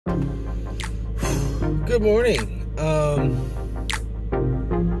Good morning.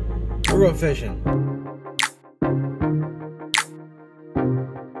 We're going fishing.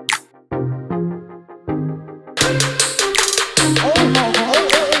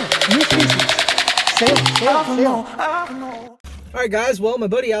 New species. Sail. Alright guys, well my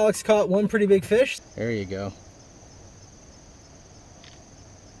buddy Alex caught one pretty big fish. There you go.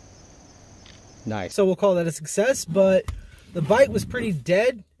 Nice. So we'll call that a success, but the bite was pretty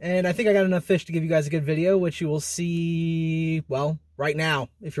dead, and I think I got enough fish to give you guys a good video, which you will see, well, right now,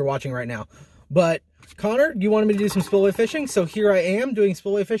 if you're watching right now. But Connor, you wanted me to do some spillway fishing, so here I am doing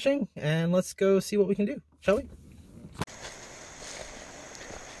spillway fishing, and let's go see what we can do, shall we?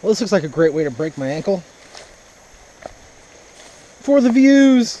 Well, this looks like a great way to break my ankle. For the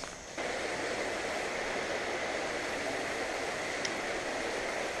views!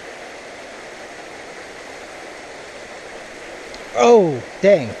 Oh,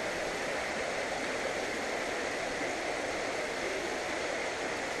 dang.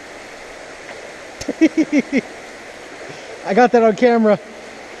 I got that on camera.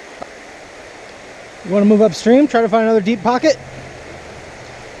 You want to move upstream? Try to find another deep pocket?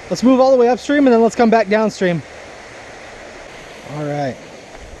 Let's move all the way upstream and then let's come back downstream. All right.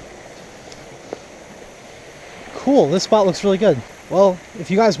 Cool, this spot looks really good. Well, if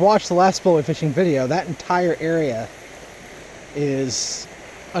you guys watched the last spillway fishing video, that entire area is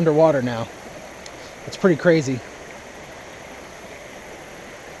underwater now. It's pretty crazy.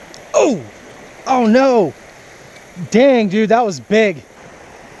 Oh! Oh no! Dang, dude, that was big.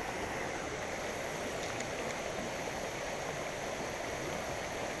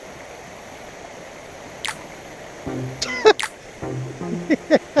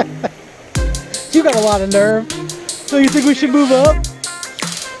 You got a lot of nerve. So you think we should move up?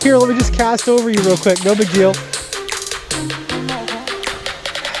 Here, let me just cast over you real quick. No big deal.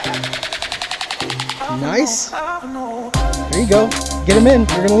 Nice. There you go. Get him in.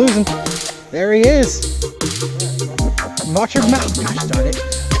 You're gonna lose him. There he is. Watch your mouth. Gosh darn it.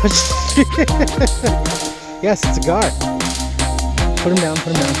 Yes, it's a gar. Put him down.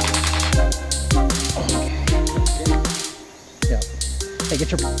 Put him down. Okay. Yeah. Hey,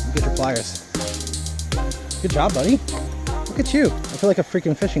 get your pliers. Good job, buddy. Look at you. I feel like a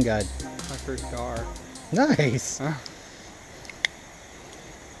freaking fishing guide. My first gar. Nice.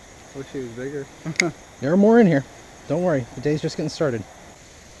 Wish he was bigger. There are more in here. Don't worry, the day's just getting started.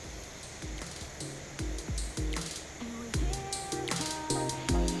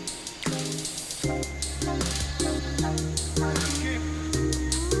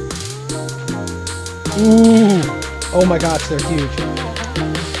 Ooh! Oh my gosh, they're huge.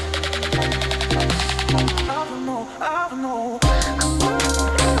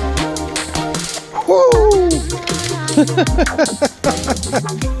 Woo!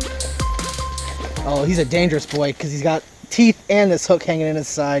 Oh, he's a dangerous boy because he's got teeth and this hook hanging in his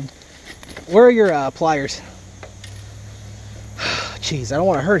side. Where are your pliers? Jeez, I don't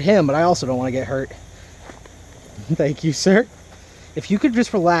want to hurt him, but I also don't want to get hurt. Thank you, sir. If you could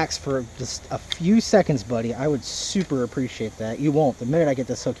just relax for just a few seconds, buddy, I would super appreciate that. You won't. The minute I get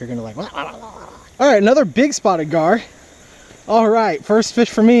this hook, you're going to like... All right, another big spotted gar. All right, first fish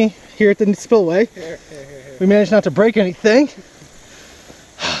for me here at the spillway. We managed not to break anything.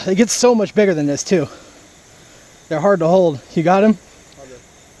 They get so much bigger than this too. They're hard to hold. You got him?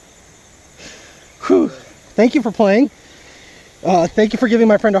 Whew. Thank you for playing. Thank you for giving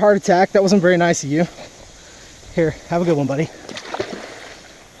my friend a heart attack. That wasn't very nice of you. Here, have a good one, buddy.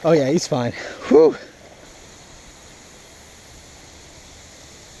 Oh yeah, he's fine. Whew.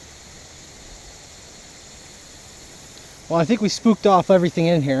 Well, I think we spooked off everything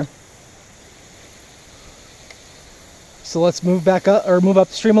in here. So let's move back up, or move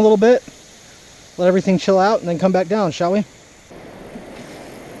upstream a little bit. Let everything chill out and then come back down, shall we?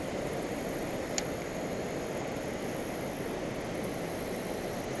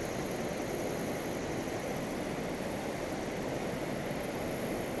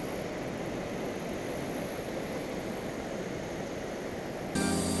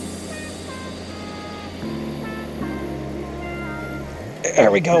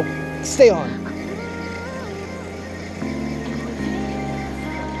 There we go. Stay on.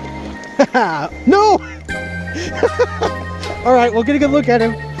 No! All right, we'll get a good look at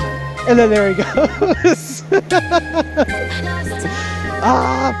him. And then there he goes.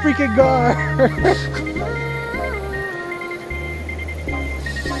 Ah, freaking gar.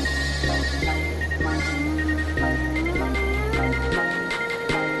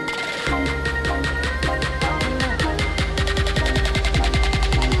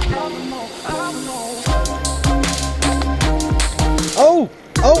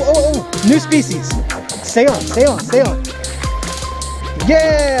 Oh, new species. Stay on, stay on, stay on.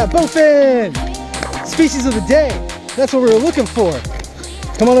 Yeah, bowfin! Species of the day. That's what we were looking for.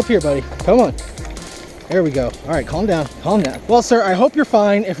 Come on up here, buddy. Come on. There we go. All right, calm down, calm down. Well, sir, I hope you're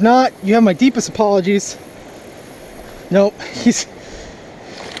fine. If not, you have my deepest apologies. Nope,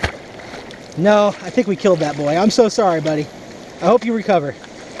 No, I think we killed that boy. I'm so sorry, buddy. I hope you recover.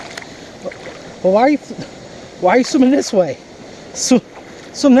 Well, why are you swimming this way?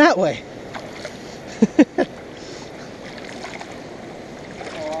 Swim that way.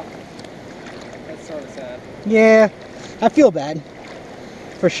 Oh, that's sort of sad. Yeah, I feel bad.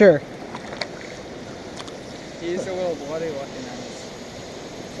 For sure. He's a little bloody looking at his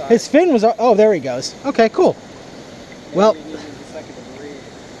side. His fin was... Oh, there he goes. Okay, cool. Maybe Well... he needed a second to breathe.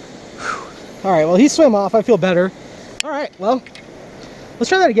 All right, well, he swam off. I feel better. All right, well, let's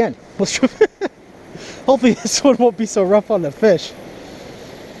try that again. Let's try... Hopefully this one won't be so rough on the fish.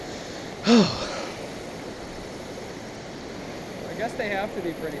 I guess they have to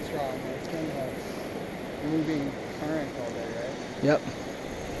be pretty strong. It's been a moving current all day, right? Yep.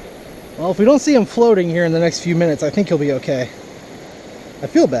 Well, if we don't see him floating here in the next few minutes, I think he'll be okay. I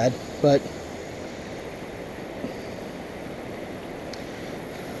feel bad, but...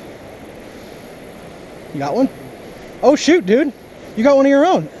 You got one? Oh, shoot, dude. You got one of your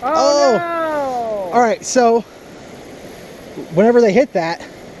own. Oh, no! All right, so whenever they hit that,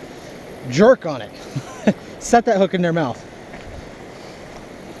 jerk on it. Set that hook in their mouth.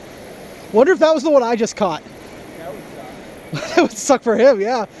 Wonder if that was the one I just caught. That would suck. That would suck for him,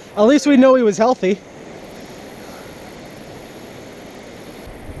 yeah. At least we know he was healthy.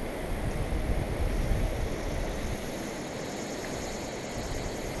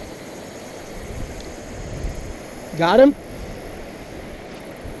 Got him?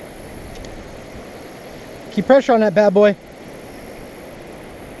 Keep pressure on that bad boy.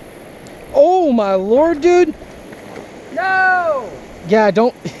 Oh my lord, dude. No! Yeah,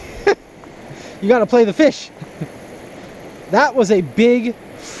 don't... You gotta play the fish. That was a big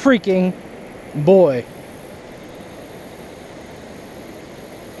freaking boy.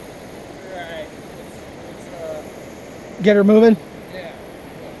 Right. Get her moving. Yeah.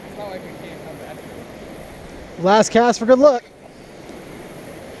 It's not like we can't come back to it. Last cast for good luck.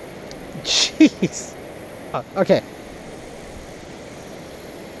 Jeez. Okay.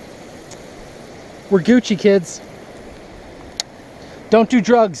 We're Gucci, kids. Don't do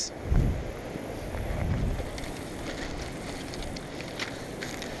drugs.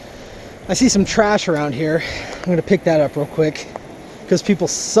 I see some trash around here. I'm gonna pick that up real quick because people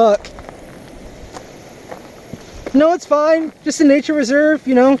suck. No, it's fine. Just a nature reserve,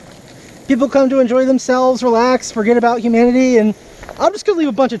 you know. People come to enjoy themselves, relax, forget about humanity, and I'm just gonna leave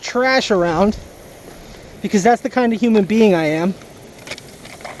a bunch of trash around because that's the kind of human being I am.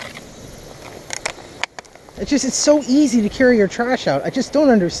 It's so easy to carry your trash out. I just don't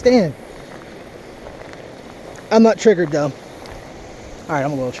understand. I'm not triggered though. All right,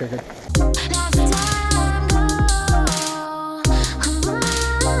 I'm a little triggered.